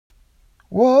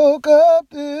Woke up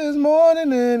this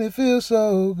morning and it feels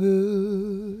so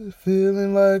good,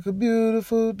 feeling like a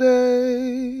beautiful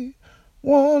day.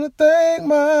 Wanna thank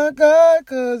my God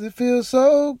 'cause it feels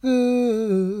so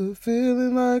good,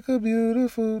 feeling like a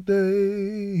beautiful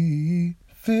day.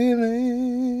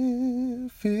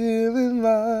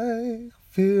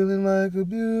 Feeling like a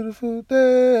beautiful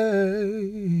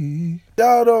day.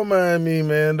 Y'all don't mind me,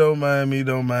 man. Don't mind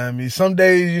me. Some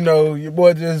days, your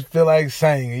boy just feel like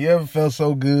singing. You ever felt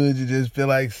so good you just feel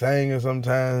like singing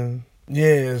sometimes?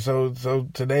 Yeah, so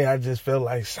today I just felt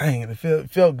like singing. It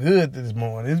felt good this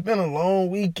morning. It's been a long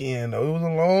weekend, though. It was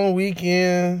a long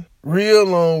weekend. Real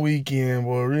long weekend,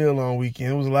 boy. Real long weekend.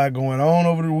 There was a lot going on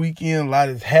over the weekend. A lot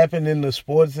has happened in the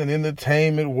sports and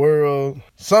entertainment world.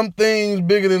 Some things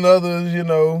bigger than others,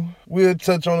 We'll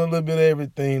touch on a little bit of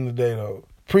everything today, though.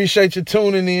 Appreciate you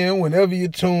tuning in whenever you're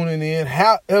tuning in,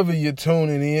 however you're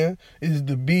tuning in. It's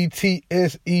the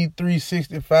BTSE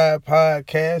 365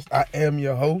 podcast. I am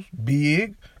your host,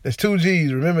 Big. That's 2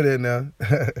 G's. Remember that now.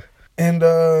 And,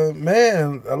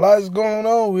 man, a lot is going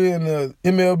on. We're in the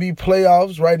MLB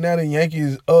playoffs. Right now, the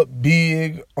Yankees up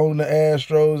big on the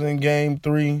Astros in Game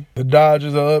 3. The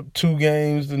Dodgers are up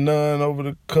 2-0 over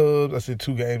the Cubs. I said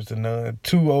 2-0,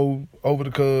 2-0 over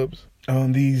the Cubs.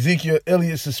 The Ezekiel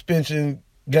Elliott suspension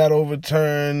got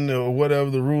overturned or whatever,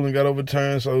 the ruling got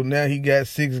overturned. So now he got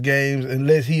 6 games.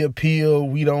 Unless he appeal,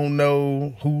 we don't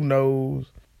know. Who knows?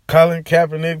 Colin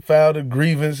Kaepernick filed a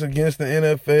grievance against the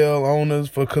NFL owners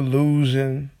for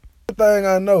collusion. The thing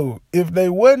I know, if they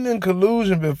wasn't in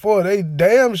collusion before, they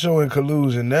damn sure in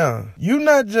collusion now. You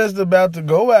not just about to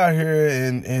go out here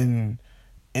and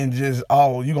just,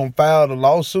 you gonna file the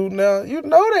lawsuit now? You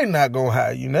know they not gonna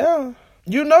hire you now.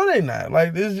 You know they not.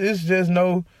 Like, it's just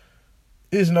no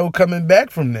coming back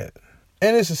from that.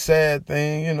 And it's a sad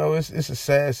thing, it's a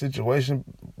sad situation,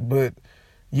 but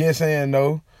yes and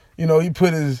no. He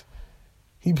put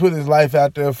his life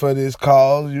out there for this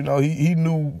cause. He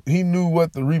knew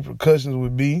what the repercussions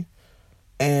would be,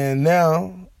 and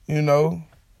now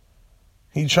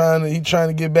he trying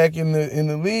to get back in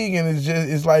the league, and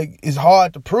it's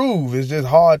hard to prove. It's just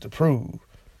hard to prove.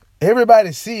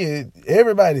 Everybody see it,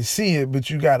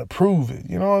 but you gotta prove it.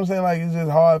 You know what I'm saying? Like, it's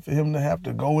just hard for him to have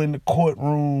to go in the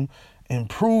courtroom and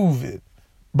prove it.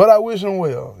 But I wish him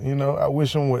well. I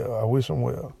wish him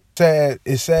well.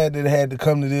 It's sad that it had to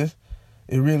come to this.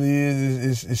 It really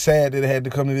is. It's sad that it had to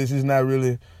come to this. It's not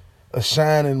really a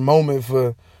shining moment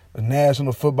for the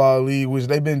National Football League, which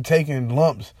they've been taking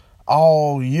lumps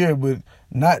all year, but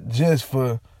not just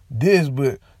for this.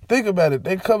 But think about it.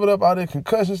 They covered up all their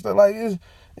concussion stuff. Like, it's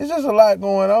just a lot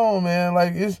going on, man.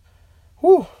 Like, it's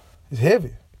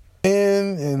heavy.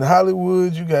 And in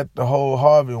Hollywood, you got the whole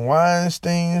Harvey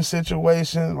Weinstein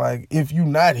situation. Like, if you're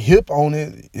not hip on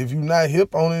it,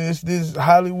 it's this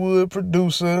Hollywood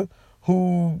producer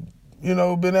who,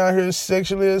 been out here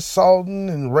sexually assaulting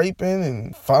and raping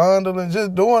and fondling,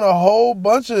 just doing a whole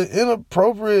bunch of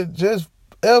inappropriate, just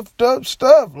effed up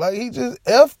stuff. Like, he just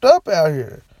effed up out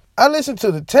here. I listened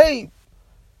to the tape,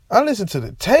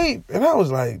 and I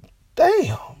was like,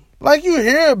 damn. Like, you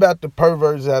hear about the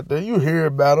perverts out there. You hear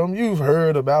about them. You've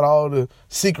heard about all the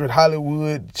secret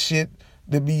Hollywood shit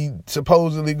that be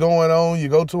supposedly going on. You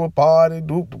go to a party,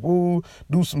 do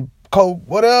some coke,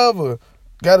 whatever.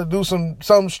 Got to do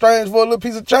something strange for a little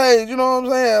piece of change. You know what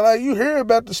I'm saying? Like, you hear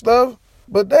about the stuff.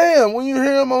 But damn, when you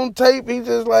hear him on tape, he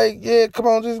just like, yeah, come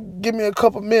on, just give me a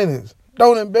couple minutes.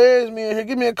 Don't embarrass me in here.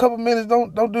 Give me a couple minutes.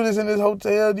 Don't do this in this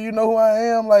hotel. Do you know who I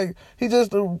am? Like, he's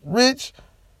just a rich,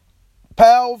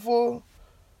 powerful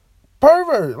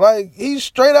pervert. Like, he's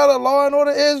straight out of Law and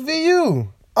Order SVU.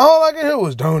 All I can hear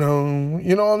was don.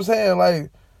 You know what I'm saying? Like,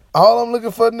 all I'm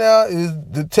looking for now is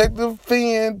Detective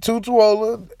Finn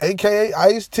Tutuola, a.k.a.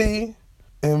 Ice-T,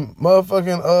 and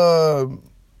motherfucking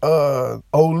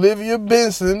Olivia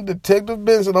Benson, Detective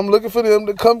Benson. I'm looking for them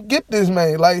to come get this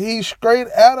man. Like, he's straight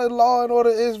out of Law and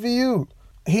Order SVU.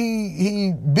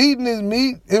 He beating his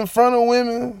meat in front of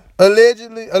women.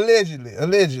 Allegedly.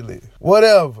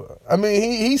 Whatever. I mean,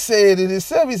 he said it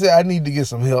himself. He said, I need to get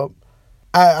some help.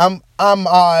 I'm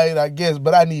alright, I guess,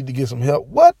 but I need to get some help.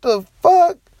 What the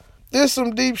fuck? There's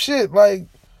some deep shit. Like,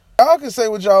 y'all can say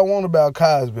what y'all want about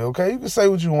Cosby, okay? You can say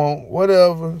what you want,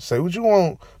 whatever. Say what you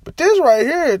want. But this right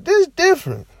here, this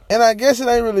different. And I guess it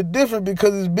ain't really different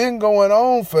because it's been going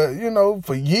on for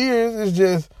years. It's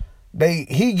just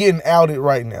he getting outed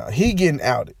right now. He getting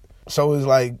outed. So it's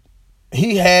like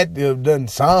he had to have done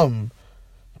something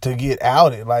to get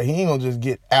outed. Like, he ain't gonna just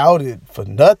get outed for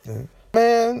nothing.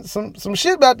 Man, some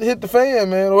shit about to hit the fan,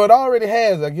 man. Or it already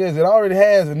has, I guess. It already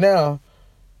has, and now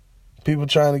People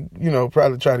trying to,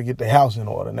 probably trying to get the house in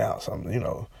order now. Something,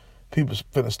 people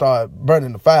finna start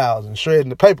burning the files and shredding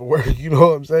the paperwork. You know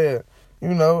what I'm saying?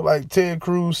 Like Ted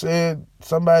Cruz said,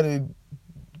 somebody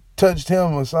touched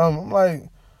him or something. I'm like,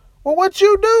 well, what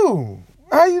you do?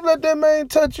 How you let that man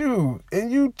touch you?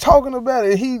 And you talking about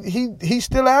it? He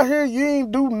still out here? You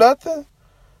ain't do nothing?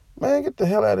 Man, get the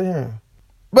hell out of here.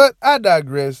 But I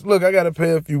digress. Look, I got to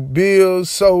pay a few bills.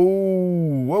 So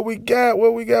what we got?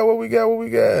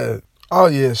 Oh,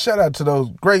 yeah. Shout out to those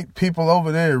great people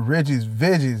over there at Reggie's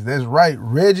Veggies. That's right.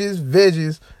 Reggie's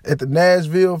Veggies at the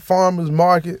Nashville Farmers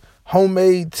Market.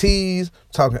 Homemade teas.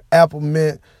 Talking apple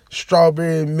mint,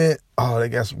 strawberry mint. Oh, they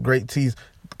got some great teas.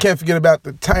 Can't forget about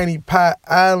the Tiny Pie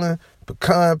Island,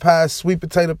 pecan pie, sweet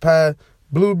potato pie,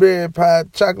 blueberry pie,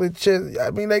 chocolate chip.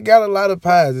 I mean, they got a lot of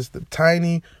pies. It's the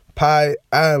Tiny Pie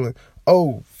Island.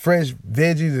 Oh, fresh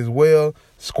veggies as well.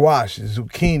 Squash,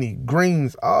 zucchini,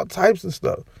 greens, all types of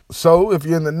stuff. So if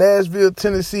you're in the Nashville,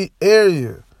 Tennessee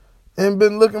area and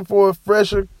been looking for a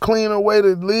fresher, cleaner way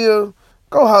to live,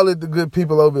 go holler at the good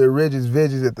people over at Reggie's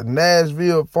Veggies at the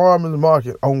Nashville Farmers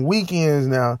Market on weekends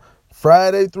now,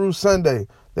 Friday through Sunday.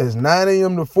 That's 9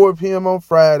 a.m. to 4 p.m. on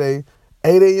Friday,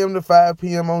 8 a.m. to 5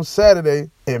 p.m. on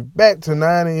Saturday, and back to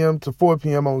 9 a.m. to 4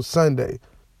 p.m. on Sunday.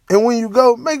 And when you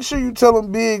go, make sure you tell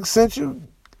them Big sent you.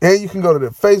 And you can go to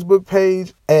the Facebook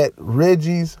page at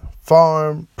Reggie's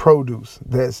Farm Produce.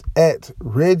 That's at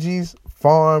Reggie's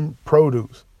Farm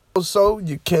Produce. Also,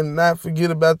 you cannot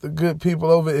forget about the good people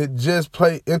over at Just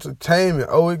Play Entertainment.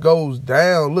 Oh, it goes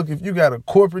down. Look, if you got a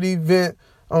corporate event,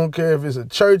 I don't care if it's a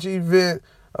church event,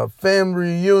 a family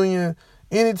reunion,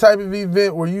 any type of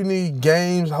event where you need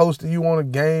games hosted, you want a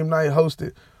game night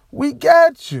hosted, we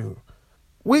got you.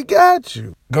 We got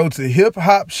you. Go to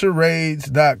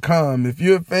hiphopcharades.com. If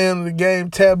you're a fan of the game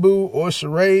Taboo or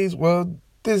Charades, well,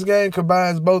 this game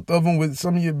combines both of them with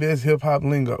some of your best hip-hop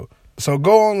lingo. So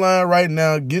go online right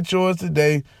now, get yours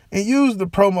today, and use the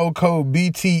promo code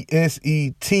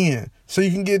BTSE10 so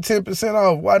you can get 10%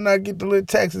 off. Why not get the little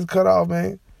taxes cut off,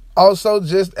 man? Also,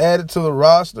 just added to the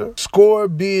roster,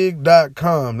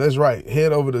 scorebig.com. That's right.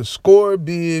 Head over to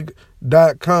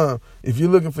scorebig.com. If you're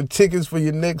looking for tickets for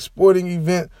your next sporting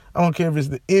event, I don't care if it's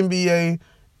the NBA,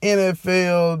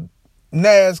 NFL,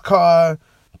 NASCAR,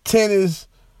 tennis,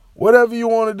 whatever you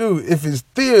want to do. If it's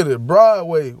theater,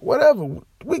 Broadway, whatever,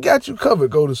 we got you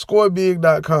covered. Go to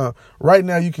scorebig.com. Right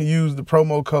now, you can use the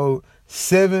promo code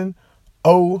 7OFF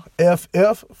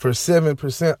for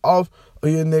 7% off of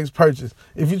your next purchase.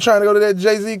 If you're trying to go to that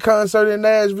Jay-Z concert in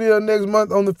Nashville next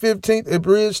month on the 15th at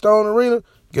Bridgestone Arena,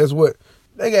 guess what?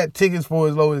 They got tickets for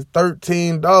as low as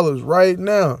 $13 right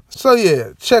now. So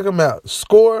yeah, check them out.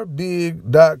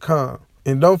 Scorebig.com.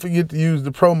 And don't forget to use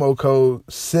the promo code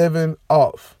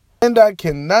 7OFF. And I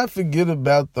cannot forget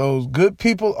about those good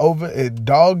people over at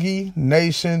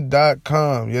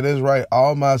DoggyNation.com. Yeah, that's right.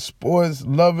 All my sports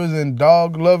lovers and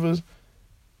dog lovers.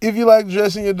 If you like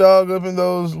dressing your dog up in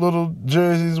those little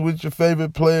jerseys with your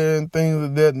favorite player and things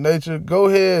of that nature, go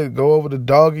ahead. Go over to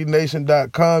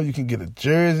DoggyNation.com. You can get a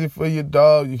jersey for your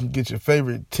dog. You can get your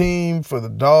favorite team for the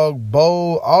dog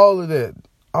bowl. All of that.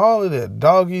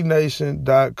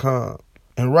 DoggyNation.com.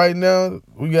 And right now,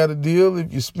 we got a deal.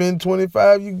 If you spend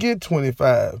 $25, you get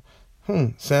 $25.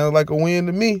 Sounds like a win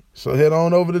to me. So head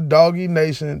on over to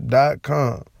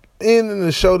DoggyNation.com. Ending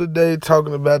the show today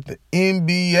talking about the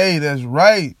NBA. That's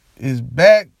right. It's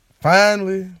back.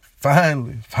 Finally.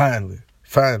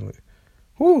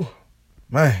 Whew.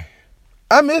 Man.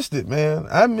 I missed it, man.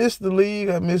 I missed the league.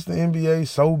 I missed the NBA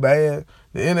so bad.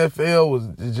 The NFL was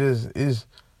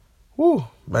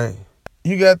man.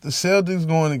 You got the Celtics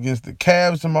going against the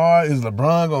Cavs tomorrow. Is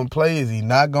LeBron going to play? Is he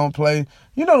not going to play?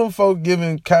 You know them folk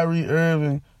giving Kyrie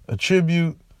Irving a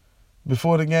tribute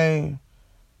before the game?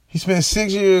 He spent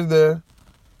 6 years there.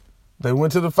 They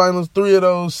went to the finals 3 of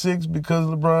those 6 because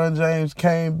LeBron James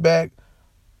came back.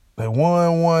 They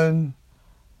won 1,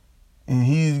 and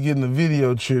he's getting a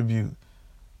video tribute.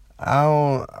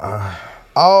 Already?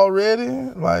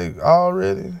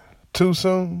 Too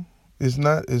soon? It's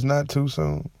not too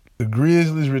soon. The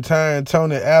Grizzlies retiring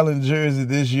Tony Allen jersey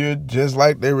this year, just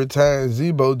like they retired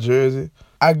Zebo jersey.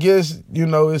 I guess,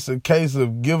 it's a case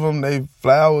of give them their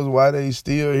flowers while they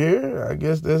still here. I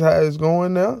guess that's how it's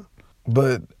going now.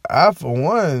 But I, for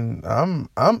one, I'm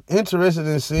interested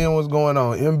in seeing what's going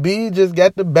on. Embiid just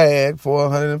got the bag for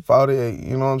 148.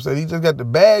 You know what I'm saying? He just got the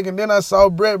bag. And then I saw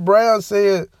Brett Brown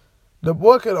said the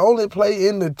boy could only play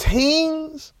in the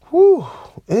teens.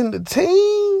 In the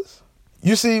teens?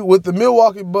 You see, what the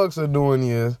Milwaukee Bucks are doing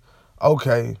is,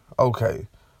 okay,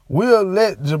 we'll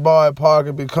let Jabari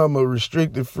Parker become a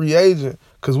restricted free agent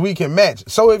because we can match.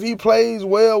 So if he plays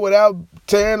well without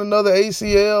tearing another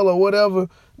ACL or whatever,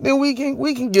 then we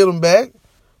can get him back.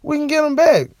 We can get him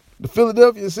back. The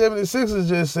Philadelphia 76ers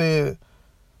just said,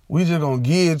 we just going to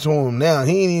give it to him now.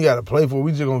 He ain't even got to play for it.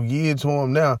 We just going to give it to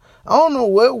him now. I don't know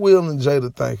what Will and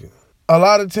Jada thinking. A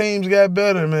lot of teams got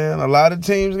better, man. A lot of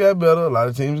teams got better.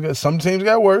 Some teams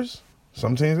got worse.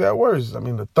 Some teams got worse. I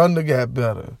mean, the Thunder got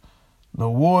better. The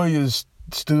Warriors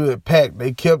stood packed.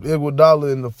 They kept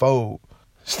Iguodala in the fold.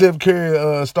 Steph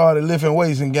Curry started lifting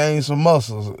weights and gained some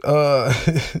muscles.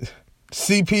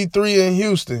 CP3 in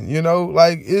Houston,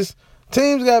 it's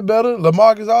teams got better.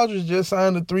 LaMarcus Aldridge just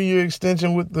signed a 3-year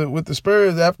extension with the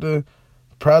Spurs after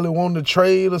probably wanting to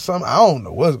trade or something. I don't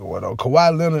know what's going on.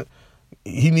 Kawhi Leonard,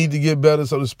 he need to get better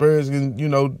so the Spurs can,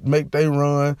 make their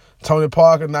run. Tony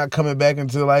Parker not coming back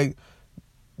until like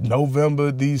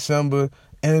November, December.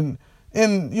 And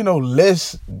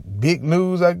less big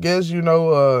news, I guess,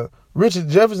 Richard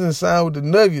Jefferson signed with the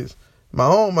Nuggets. My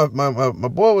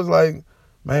boy was like,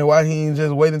 man, why he ain't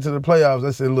just wait until the playoffs?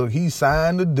 I said, look, he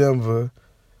signed to Denver.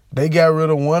 They got rid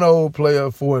of one old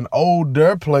player for an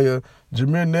older player.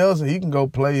 Jameer Nelson, he can go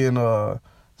play in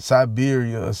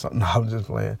Siberia or something. No, I'm just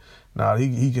playing. No,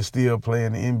 he can still play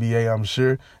in the NBA, I'm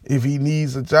sure. If he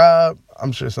needs a job,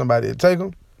 I'm sure somebody will take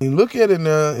him. And look at it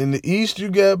now. In the East, you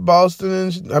got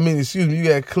you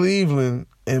got Cleveland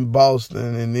and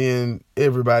Boston and then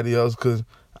everybody else, because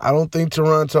I don't think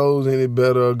Toronto's any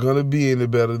better or going to be any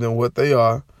better than what they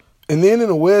are. And then in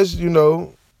the West,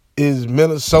 is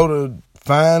Minnesota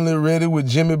finally ready with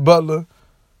Jimmy Butler?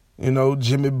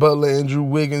 Jimmy Butler, Andrew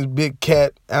Wiggins, Big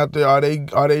Cat out there. Are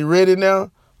they ready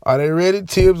now? Are they ready?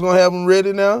 Tibbs going to have them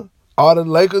ready now? Are the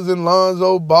Lakers and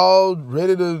Lonzo Ball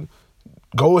ready to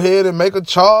go ahead and make a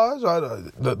charge? Or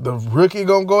the rookie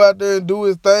going to go out there and do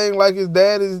his thing like his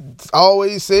dad has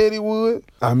always said he would?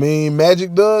 I mean,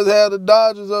 Magic does have the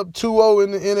Dodgers up 2-0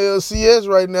 in the NLCS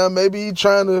right now. Maybe he's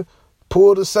trying to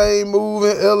pull the same move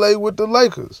in L.A. with the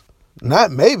Lakers. Not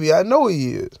maybe. I know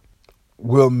he is.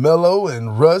 Will Melo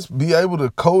and Russ be able to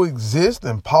coexist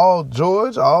and Paul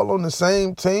George all on the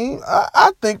same team?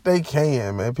 I think they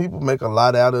can, man. People make a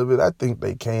lot out of it. I think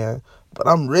they can. But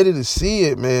I'm ready to see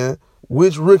it, man.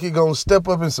 Which rookie gonna step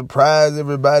up and surprise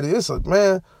everybody?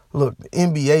 Man, look, the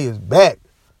NBA is back.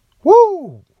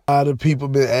 Woo! A lot of people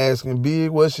been asking, Big,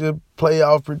 what's your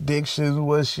playoff predictions?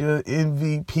 What's your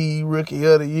MVP rookie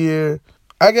of the year?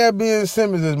 I got Ben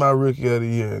Simmons as my rookie of the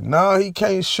year. Nah, he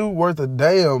can't shoot worth a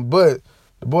damn, but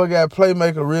the boy got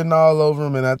playmaker written all over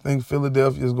him, and I think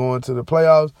Philadelphia is going to the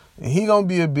playoffs, and he going to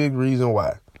be a big reason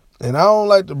why. And I don't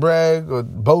like to brag or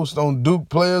boast on Duke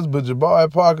players, but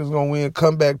Jabari Parker's going to win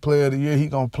comeback player of the year. He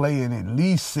going to play in at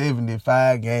least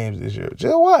 75 games this year.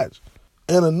 Just watch.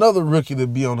 And another rookie to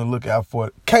be on the lookout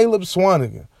for, Caleb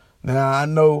Swanigan. Now, I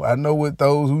know what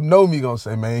those who know me going to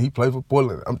say, man, he played for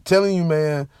Portland. I'm telling you,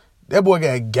 man, that boy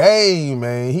got game,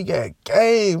 man. He got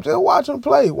game. Just watch him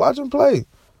play. Watch him play.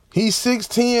 He's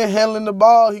 6'10", handling the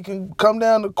ball. He can come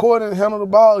down the court and handle the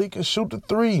ball. He can shoot the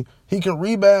three. He can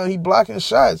rebound. He blocking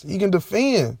shots. He can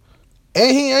defend.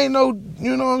 And he ain't no,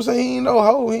 you know what I'm saying? He ain't no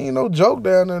hoe. He ain't no joke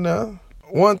down there now.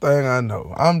 One thing I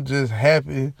know, I'm just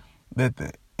happy that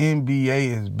the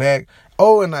NBA is back.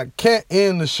 Oh, and I can't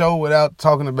end the show without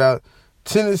talking about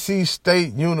Tennessee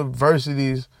State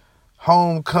University's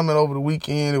homecoming over the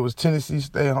weekend. It was Tennessee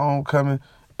State homecoming.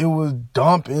 It was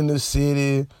dump in the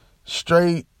city,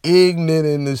 straight ignorant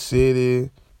in the city.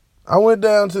 I went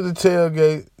down to the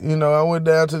tailgate. I went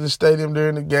down to the stadium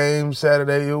during the game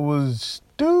Saturday. It was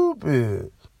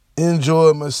stupid.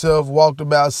 Enjoyed myself. Walked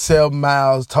about 7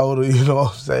 miles total. You know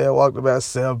what I'm saying? Walked about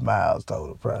 7 miles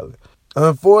total, probably.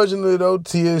 Unfortunately, though,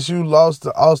 TSU lost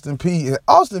to Austin Peay. And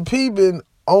Austin Peay been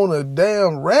on a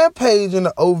damn rampage in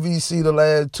the OVC the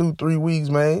last 2-3 weeks,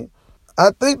 man.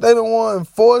 I think they done won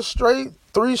 4 straight,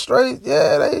 3 straight.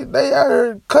 Yeah, they out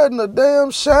here cutting a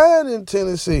damn shine in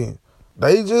Tennessee.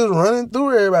 They just running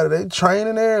through everybody. They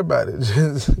training everybody.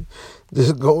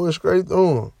 Just going straight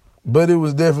through them. But it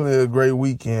was definitely a great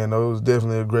weekend, though. It was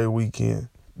definitely a great weekend.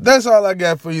 That's all I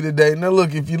got for you today. Now,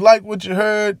 look, if you like what you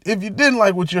heard, if you didn't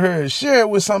like what you heard, share it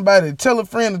with somebody. Tell a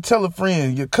friend to tell a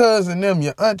friend. Your cousin them,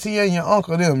 your auntie and your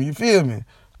uncle them. You feel me?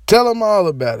 Tell them all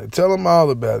about it. Tell them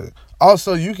all about it.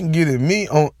 Also, you can get at me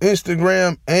on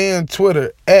Instagram and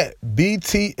Twitter at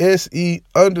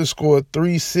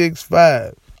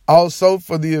BTSE_365. Also,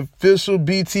 for the official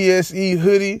BTSE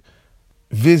hoodie,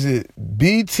 visit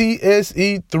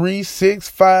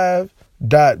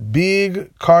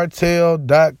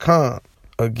BTSE365.bigcartel.com.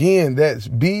 Again, that's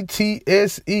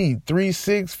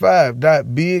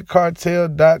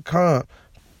BTSE365.bigcartel.com.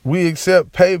 We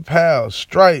accept PayPal,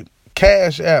 Stripe,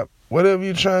 Cash App, Whatever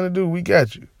you're trying to do, we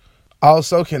got you.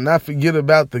 Also, cannot forget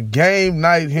about the game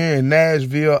night here in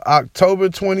Nashville, October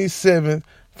 27th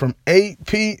from 8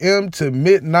 p.m. to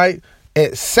midnight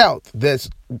at South. That's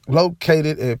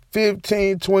located at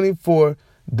 1524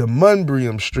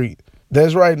 DeMundrium Street.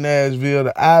 That's right, Nashville.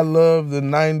 The I Love the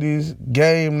 90s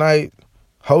game night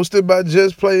hosted by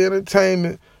Just Play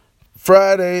Entertainment.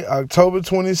 Friday, October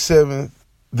 27th.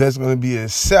 That's going to be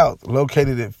at South,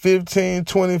 located at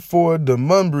 1524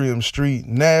 DeMundrium Street,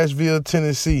 Nashville,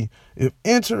 Tennessee. If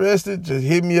interested, just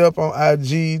hit me up on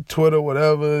IG, Twitter,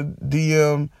 whatever,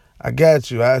 DM. I got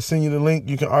you. I'll send you the link.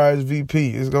 You can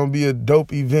RSVP. It's going to be a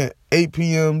dope event, 8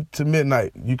 p.m. to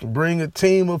midnight. You can bring a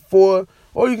team of 4,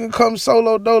 or you can come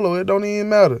solo dolo. It don't even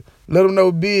matter. Let them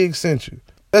know Big sent you.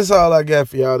 That's all I got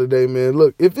for y'all today, man.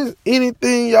 Look, if there's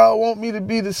anything y'all want me to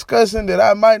be discussing that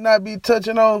I might not be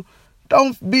touching on,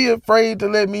 don't be afraid to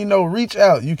let me know. Reach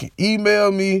out. You can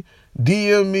email me,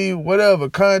 DM me, whatever.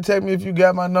 Contact me if you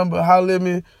got my number. Holler at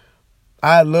me.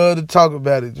 I'd love to talk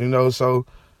about it, so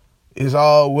it's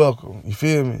all welcome. You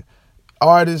feel me?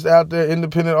 Artists out there,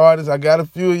 independent artists, I got a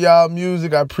few of y'all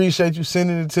music. I appreciate you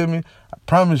sending it to me. I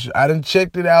promise you, I done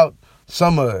checked it out,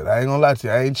 some of it. I ain't gonna lie to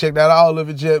you. I ain't checked out all of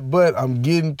it yet, but I'm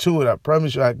getting to it. I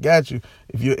promise you, I got you.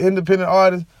 If you're an independent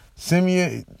artist, send me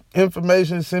your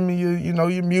information, send me your,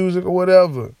 your music or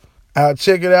whatever. I'll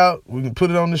check it out. We can put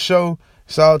it on the show.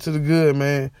 It's all to the good,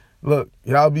 man. Look,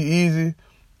 y'all be easy.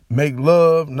 Make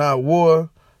love, not war.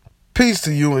 Peace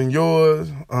to you and yours.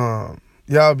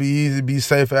 Y'all be easy. Be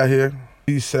safe out here.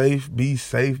 Be safe, be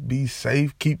safe, be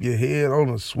safe. Keep your head on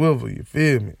a swivel, you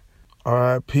feel me?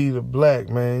 R.I.P. the Black,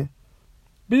 man.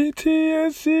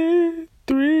 BTSC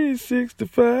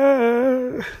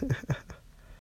 365.